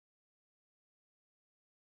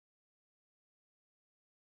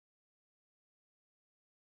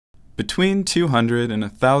Between 200 and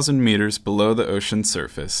 1,000 meters below the ocean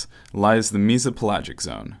surface lies the mesopelagic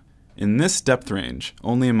zone. In this depth range,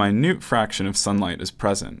 only a minute fraction of sunlight is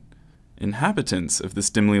present. Inhabitants of this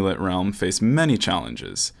dimly lit realm face many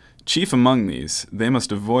challenges. Chief among these, they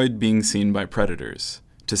must avoid being seen by predators.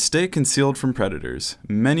 To stay concealed from predators,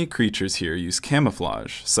 many creatures here use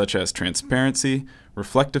camouflage, such as transparency,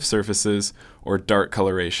 reflective surfaces, or dark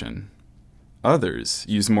coloration. Others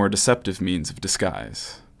use more deceptive means of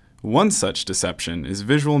disguise. One such deception is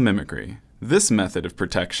visual mimicry. This method of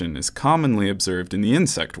protection is commonly observed in the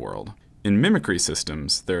insect world. In mimicry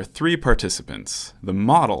systems, there are three participants: the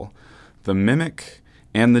model, the mimic,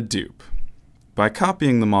 and the dupe. By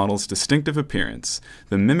copying the model's distinctive appearance,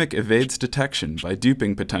 the mimic evades detection by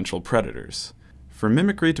duping potential predators. For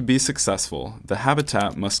mimicry to be successful, the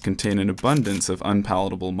habitat must contain an abundance of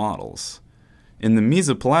unpalatable models. In the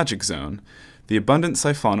mesopelagic zone, the abundant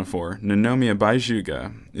siphonophore, Nanomia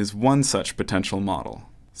bijuga, is one such potential model.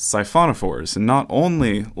 Siphonophores not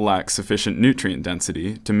only lack sufficient nutrient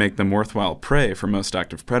density to make them worthwhile prey for most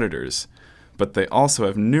active predators, but they also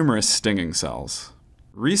have numerous stinging cells.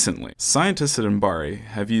 Recently, scientists at MBARI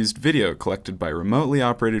have used video collected by remotely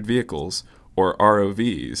operated vehicles, or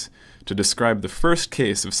ROVs, to describe the first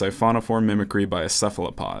case of siphonophore mimicry by a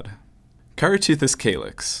cephalopod. Chiroteuthis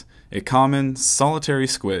calyx, a common, solitary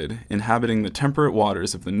squid inhabiting the temperate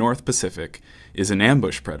waters of the North Pacific, is an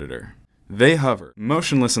ambush predator. They hover,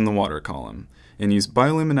 motionless in the water column, and use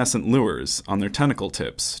bioluminescent lures on their tentacle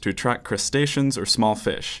tips to attract crustaceans or small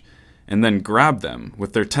fish, and then grab them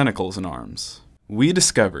with their tentacles and arms. We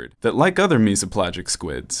discovered that, like other mesopelagic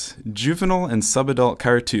squids, juvenile and subadult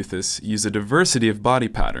Chiroteuthis use a diversity of body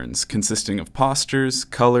patterns consisting of postures,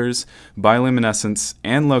 colors, bioluminescence,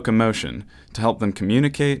 and locomotion to help them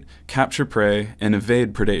communicate, capture prey, and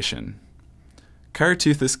evade predation.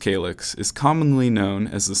 Chiroteuthis calyx is commonly known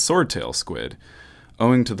as the swordtail squid,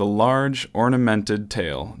 owing to the large, ornamented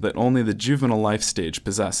tail that only the juvenile life stage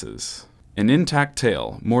possesses. An intact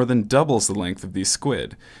tail more than doubles the length of these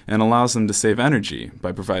squid and allows them to save energy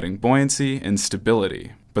by providing buoyancy and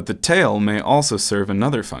stability. But the tail may also serve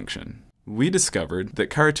another function. We discovered that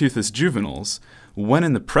Chiroteuthis juveniles, when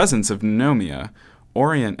in the presence of Nanomia,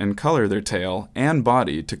 orient and color their tail and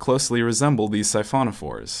body to closely resemble these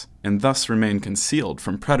siphonophores, and thus remain concealed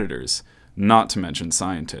from predators, not to mention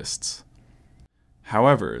scientists.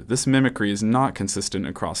 However, this mimicry is not consistent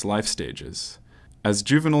across life stages. As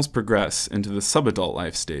juveniles progress into the subadult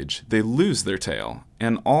life stage, they lose their tail,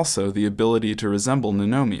 and also the ability to resemble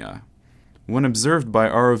Nanomia. When observed by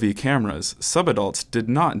ROV cameras, subadults did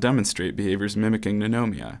not demonstrate behaviors mimicking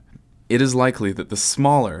Nanomia. It is likely that the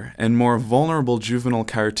smaller and more vulnerable juvenile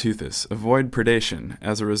Chiroteuthis avoid predation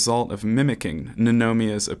as a result of mimicking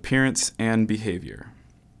Nanomia's appearance and behavior.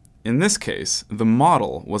 In this case, the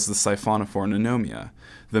model was the siphonophore Nanomia,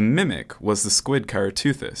 the mimic was the squid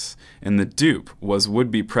Chiroteuthis, and the dupe was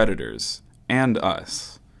would-be predators, and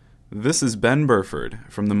us. This is Ben Burford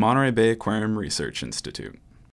from the Monterey Bay Aquarium Research Institute.